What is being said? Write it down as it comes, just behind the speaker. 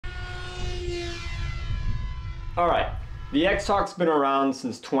Alright, the X-Hawk's been around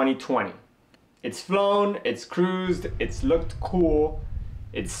since 2020. It's flown, it's cruised, it's looked cool,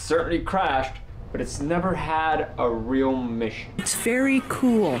 it's certainly crashed, but it's never had a real mission. It's very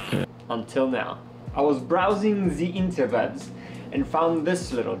cool. Until now. I was browsing the interwebs and found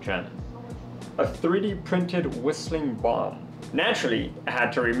this little gem. A 3D printed whistling bomb. Naturally, I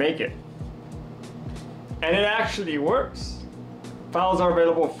had to remake it. And it actually works. Files are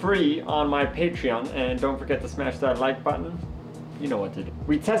available free on my Patreon, and don't forget to smash that like button. You know what to do.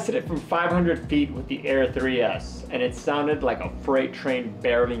 We tested it from 500 feet with the Air 3S, and it sounded like a freight train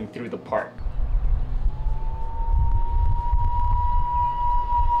barreling through the park.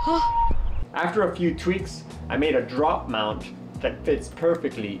 After a few tweaks, I made a drop mount that fits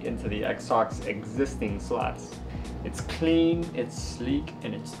perfectly into the X-Hawk's existing slots. It's clean, it's sleek,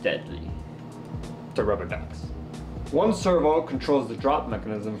 and it's deadly. The rubber ducks. One servo controls the drop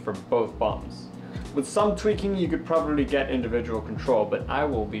mechanism for both bombs. With some tweaking, you could probably get individual control, but I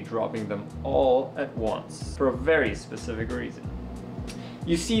will be dropping them all at once for a very specific reason.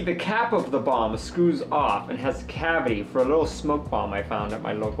 You see, the cap of the bomb screws off and has a cavity for a little smoke bomb I found at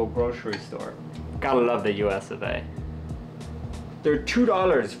my local grocery store. Gotta love the US of A. They're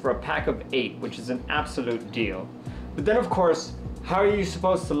 $2 for a pack of 8, which is an absolute deal. But then of course, how are you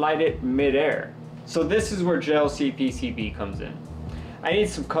supposed to light it mid-air? So this is where JLC PCB comes in. I need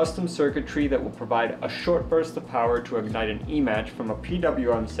some custom circuitry that will provide a short burst of power to ignite an E-match from a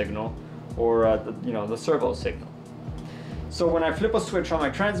PWM signal or the servo signal. So when I flip a switch on my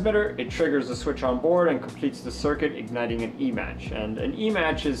transmitter, it triggers a switch on board and completes the circuit, igniting an E-match. And an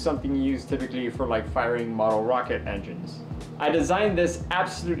E-match is something you use typically for like firing model rocket engines. I designed this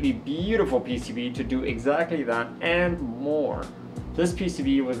absolutely beautiful PCB to do exactly that and more. This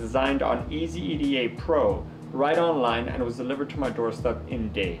PCB was designed on EasyEDA Pro right online and was delivered to my doorstep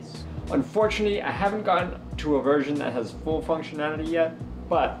in days. Unfortunately, I haven't gotten to a version that has full functionality yet,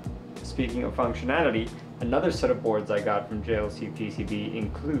 but speaking of functionality, another set of boards I got from JLC PCB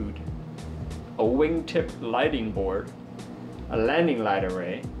include a wingtip lighting board, a landing light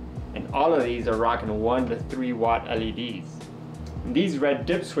array, and all of these are rocking 1 to 3 watt LEDs. These red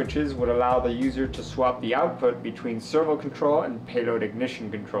dip switches would allow the user to swap the output between servo control and payload ignition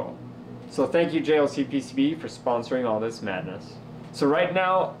control. So thank you JLC PCB for sponsoring all this madness. So right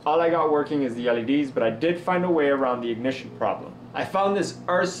now, all I got working is the LEDs, but I did find a way around the ignition problem. I found this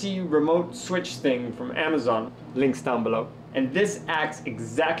RC remote switch thing from Amazon, links down below, and this acts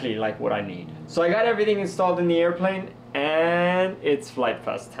exactly like what I need. So I got everything installed in the airplane, and it's Flite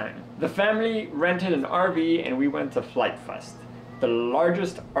Fest time. The family rented an RV and we went to Flite Fest. The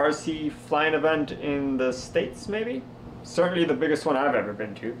largest RC flying event in the States, maybe? Certainly the biggest one I've ever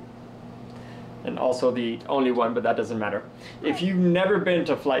been to. And also the only one, but that doesn't matter. If you've never been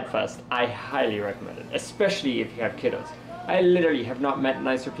to Flite Fest, I highly recommend it, especially if you have kiddos. I literally have not met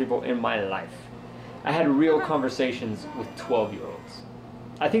nicer people in my life. I had real conversations with 12-year-olds.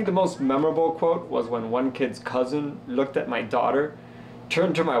 I think the most memorable quote was when one kid's cousin looked at my daughter,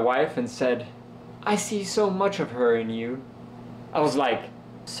 turned to my wife and said, "I see so much of her in you." I was like,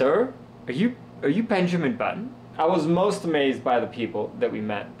 "Sir, are you Benjamin Button?" I was most amazed by the people that we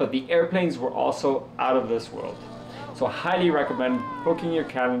met, but the airplanes were also out of this world. So I highly recommend booking your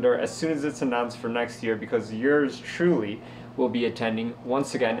calendar as soon as it's announced for next year, because yours truly will be attending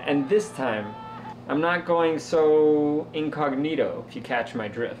once again, and this time I'm not going so incognito, if you catch my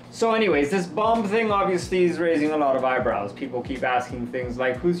drift. So anyways, this bomb thing obviously is raising a lot of eyebrows. People keep asking things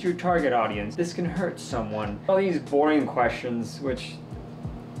like, who's your target audience? This can hurt someone. All these boring questions, which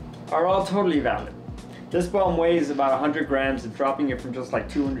are all totally valid. This bomb weighs about 100 grams, and dropping it from just like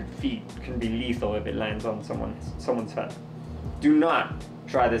 200 feet can be lethal if it lands on someone's head. Do not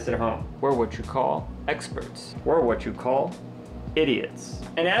try this at home. We're what you call experts. We're what you call idiots.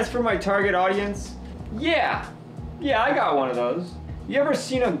 And as for my target audience, yeah, I got one of those. You ever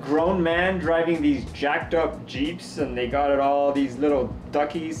seen a grown man driving these jacked up Jeeps and they got all these little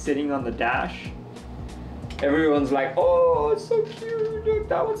duckies sitting on the dash? Everyone's like, "Oh, it's so cute, look,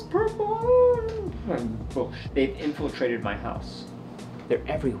 that one's purple." Bullshit. They've infiltrated my house. They're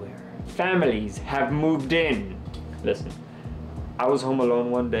everywhere. Families have moved in. Listen, I was home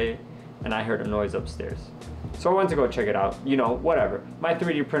alone one day and I heard a noise upstairs. So I went to go check it out. You know, whatever. My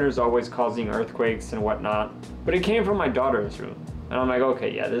 3D printer's always causing earthquakes and whatnot, but it came from my daughter's room. And I'm like,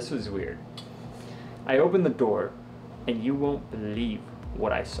 okay, yeah, this was weird. I opened the door and you won't believe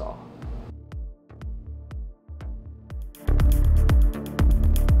what I saw.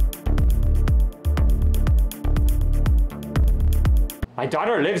 My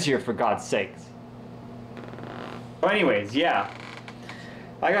daughter lives here, for God's sakes. But anyways, yeah.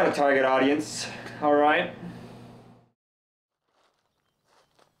 I got a target audience, alright?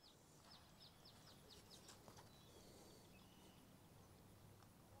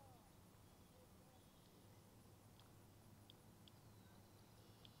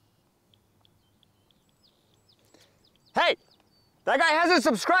 That guy hasn't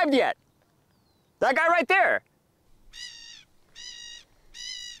subscribed yet. That guy right there.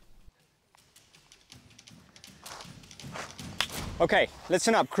 Okay,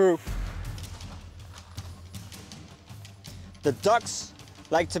 listen up, crew. The ducks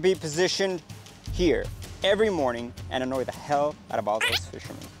like to be positioned here every morning and annoy the hell out of all those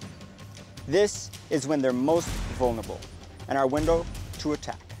fishermen. This is when they're most vulnerable and our window to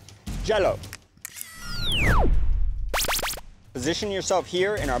attack. Jello. Position yourself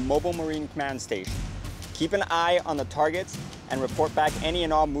here in our mobile marine command station. Keep an eye on the targets and report back any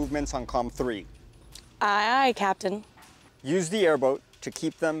and all movements on comm 3. Aye, aye, Captain. Use the airboat to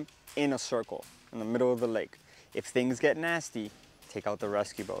keep them in a circle in the middle of the lake. If things get nasty, take out the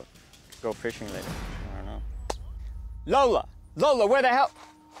rescue boat. Go fishing later. I don't know. Lola! Lola, where the hell?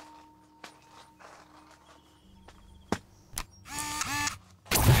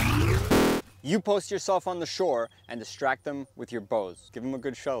 You post yourself on the shore and distract them with your bows. Give them a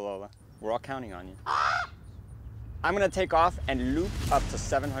good show, Lola. We're all counting on you. I'm gonna take off and loop up to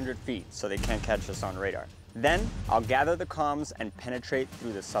 700 feet so they can't catch us on radar. Then I'll gather the comms and penetrate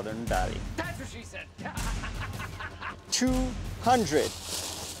through the southern valley. That's what she said. 200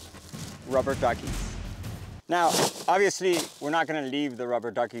 rubber duckies. Now, obviously, we're not gonna leave the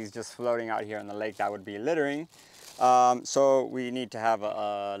rubber duckies just floating out here in the lake. That would be littering. So we need to have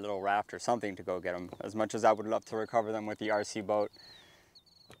a little raft or something to go get them. As much as I would love to recover them with the RC boat,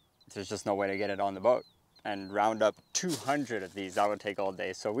 there's just no way to get it on the boat. And round up 200 of these, that would take all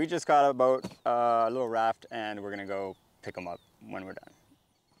day. So we just got a boat, a little raft, and we're gonna go pick them up when we're done.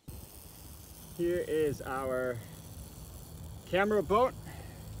 Here is our camera boat.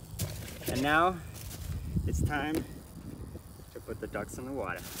 And now it's time to put the ducks in the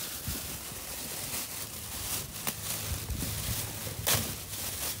water.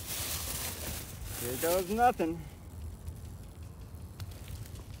 Here goes nothing.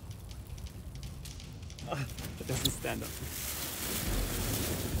 Oh, it doesn't stand up.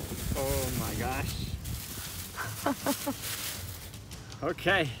 Oh my gosh.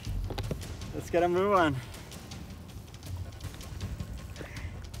 Okay, let's get a move on.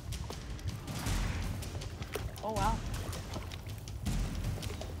 Oh, wow.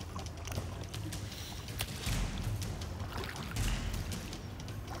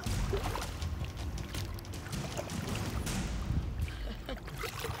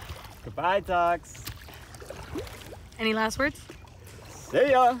 Goodbye, ducks. Any last words?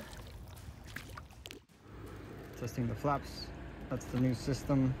 See ya! Testing the flaps. That's the new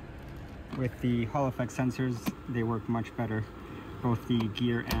system. With the Hall effect sensors, they work much better. Both the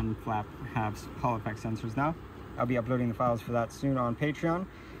gear and flap have Hall effect sensors now. I'll be uploading the files for that soon on Patreon.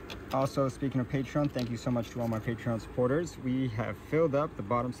 Also, speaking of Patreon, thank you so much to all my Patreon supporters. We have filled up the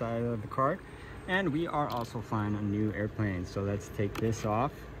bottom side of the car, and we are also flying a new airplane. So let's take this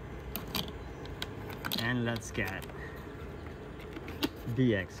off, and let's get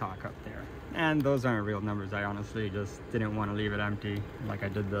DX Hawk up there. And those aren't real numbers. I honestly just didn't want to leave it empty like I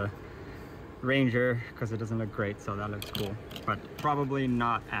did the Ranger because it doesn't look great, so that looks cool, but probably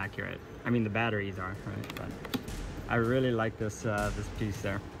not accurate. I mean, the batteries are, right? But I really like this this piece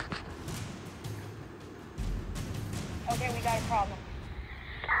there. Okay, we got a problem.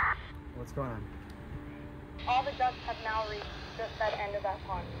 What's going on? All the ducks have now reached just that end of that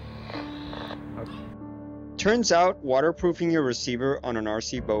pond. Okay. Turns out waterproofing your receiver on an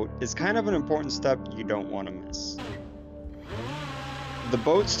RC boat is kind of an important step you don't want to miss. The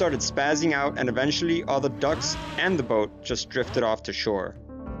boat started spazzing out, and eventually all the ducks and the boat just drifted off to shore.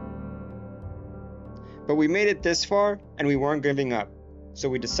 But we made it this far and we weren't giving up, so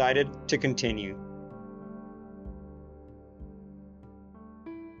we decided to continue.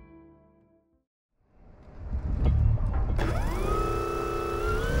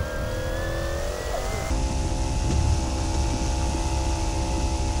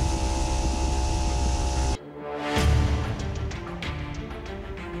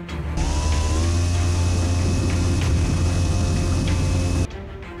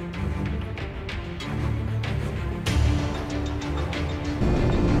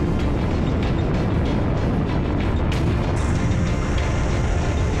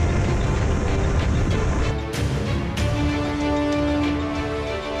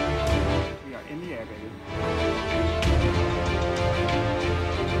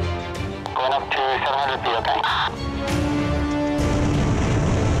 Going up to 700 feet, okay?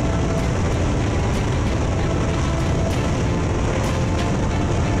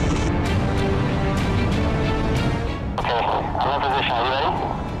 Okay, I'm in position. Are you ready?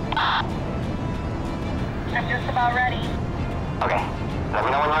 I'm just about ready. Okay, let me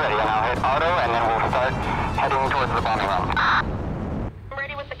know when you're ready and I'll hit auto and then we'll start heading towards the bombing room.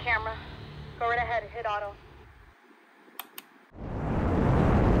 auto.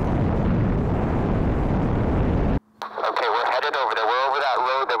 Okay, we're headed over there. We're over that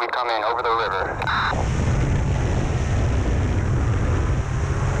road that we come in, over the river.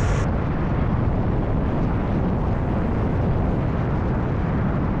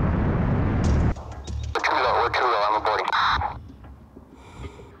 We're too low, I'm aborting.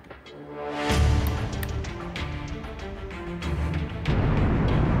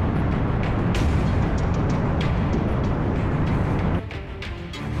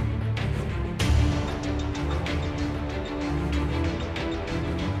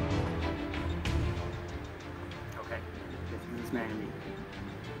 Okay, this is manually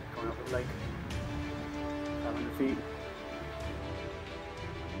going up the lake, 500 feet.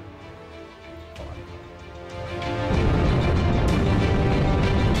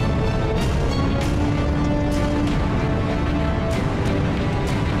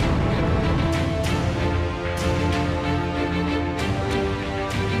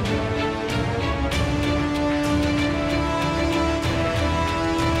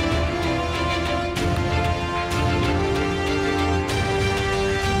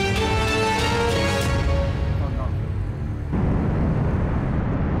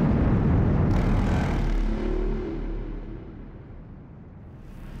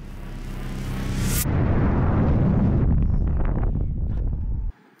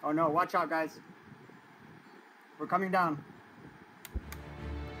 Oh no, watch out guys. We're coming down.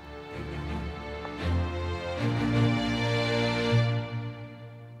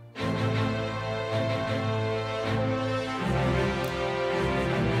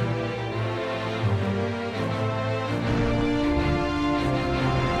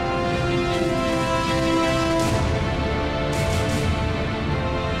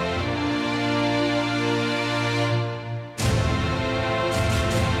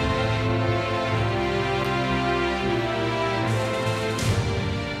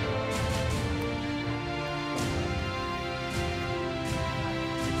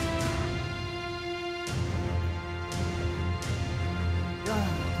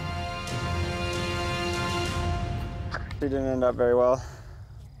 It didn't end up very well.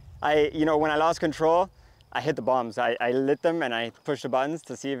 When I lost control, I hit the bombs. I lit them and I pushed the buttons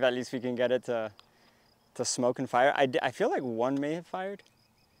to see if at least we can get it to smoke and fire. I feel like one may have fired,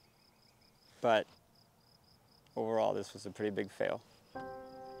 but overall this was a pretty big fail.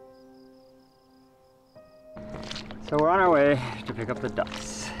 So we're on our way to pick up the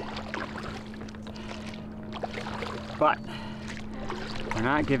ducks. But we're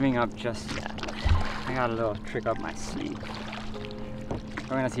not giving up just yet. I got a little trick up my sleeve.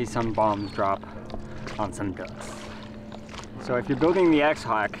 We're gonna see some bombs drop on some ducks. So if you're building the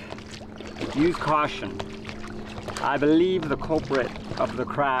X-Hawk, use caution. I believe the culprit of the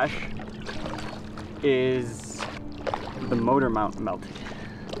crash is the motor mount melted.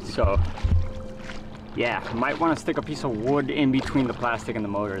 So yeah, might want to stick a piece of wood in between the plastic and the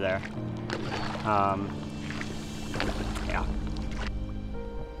motor there. Yeah.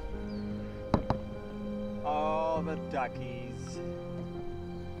 All the duckies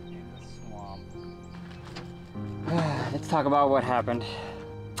in the swamp. Let's talk about what happened.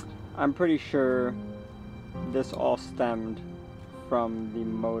 I'm pretty sure this all stemmed from the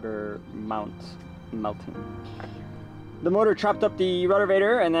motor mount melting. The motor chopped up the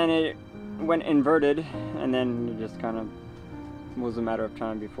rotavator and then it went inverted, and then it just kind of was a matter of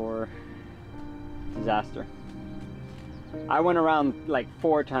time before disaster. I went around like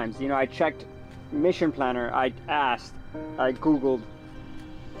 4 times. I checked Mission Planner, I asked, I googled,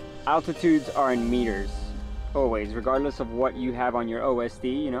 altitudes are in meters always, regardless of what you have on your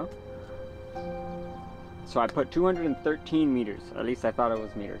OSD, So I put 213 meters, at least I thought it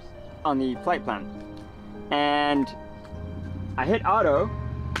was meters, on the flight plan. And I hit auto,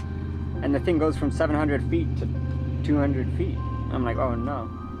 and the thing goes from 700 feet to 200 feet. I'm like, oh no.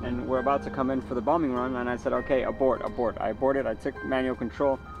 And we're about to come in for the bombing run, and I said, okay, abort, abort. I aborted, I took manual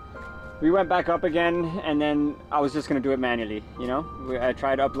control. We went back up again, and then I was just gonna do it manually, I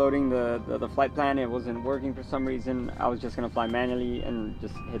tried uploading the flight plan, it wasn't working for some reason. I was just gonna fly manually and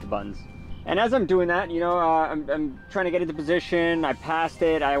just hit the buttons. And as I'm doing that, I'm trying to get into position. I passed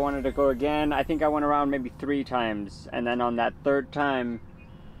it, I wanted to go again. I think I went around maybe 3 times, and then on that 3rd time,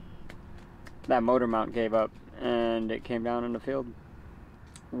 that motor mount gave up, and it came down in the field.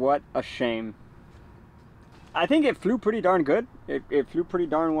 What a shame. I think it flew pretty darn good. It flew pretty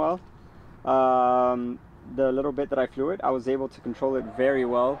darn well. The little bit that I flew it, I was able to control it very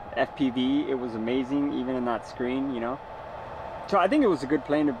well. FPV, it was amazing, even in that screen, So I think it was a good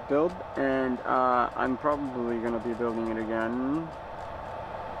plane to build, and I'm probably going to be building it again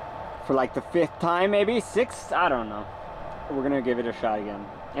for like the 5th time, maybe 6th, I don't know. We're gonna give it a shot again.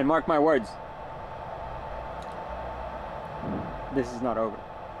 And mark my words, this is not over.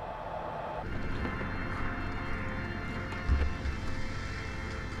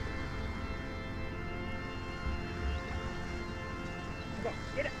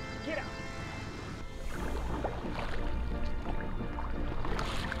 Get up, get up.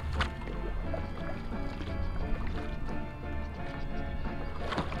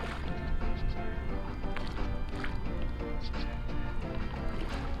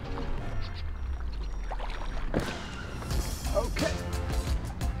 Okay.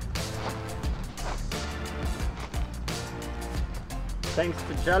 Thanks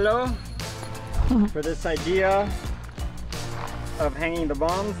to Jello for this idea of hanging the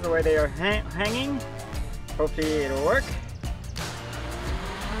bombs the way they are hanging. Hopefully it'll work. There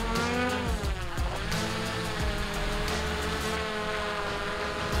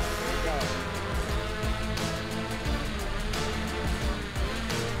we go.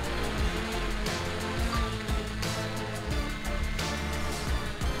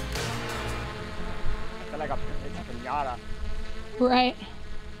 I feel like it's a pinata. Right.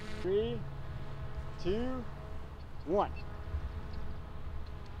 3, 2, 1.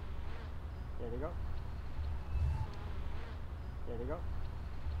 There we go. There we go.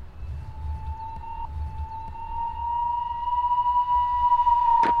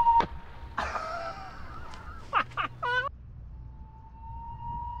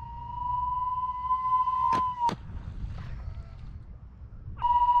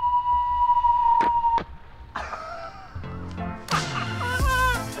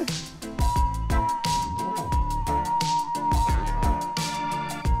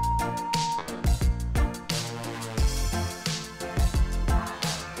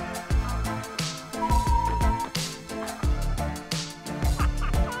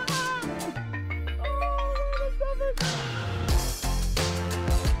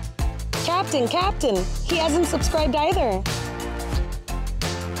 Captain, he hasn't subscribed either.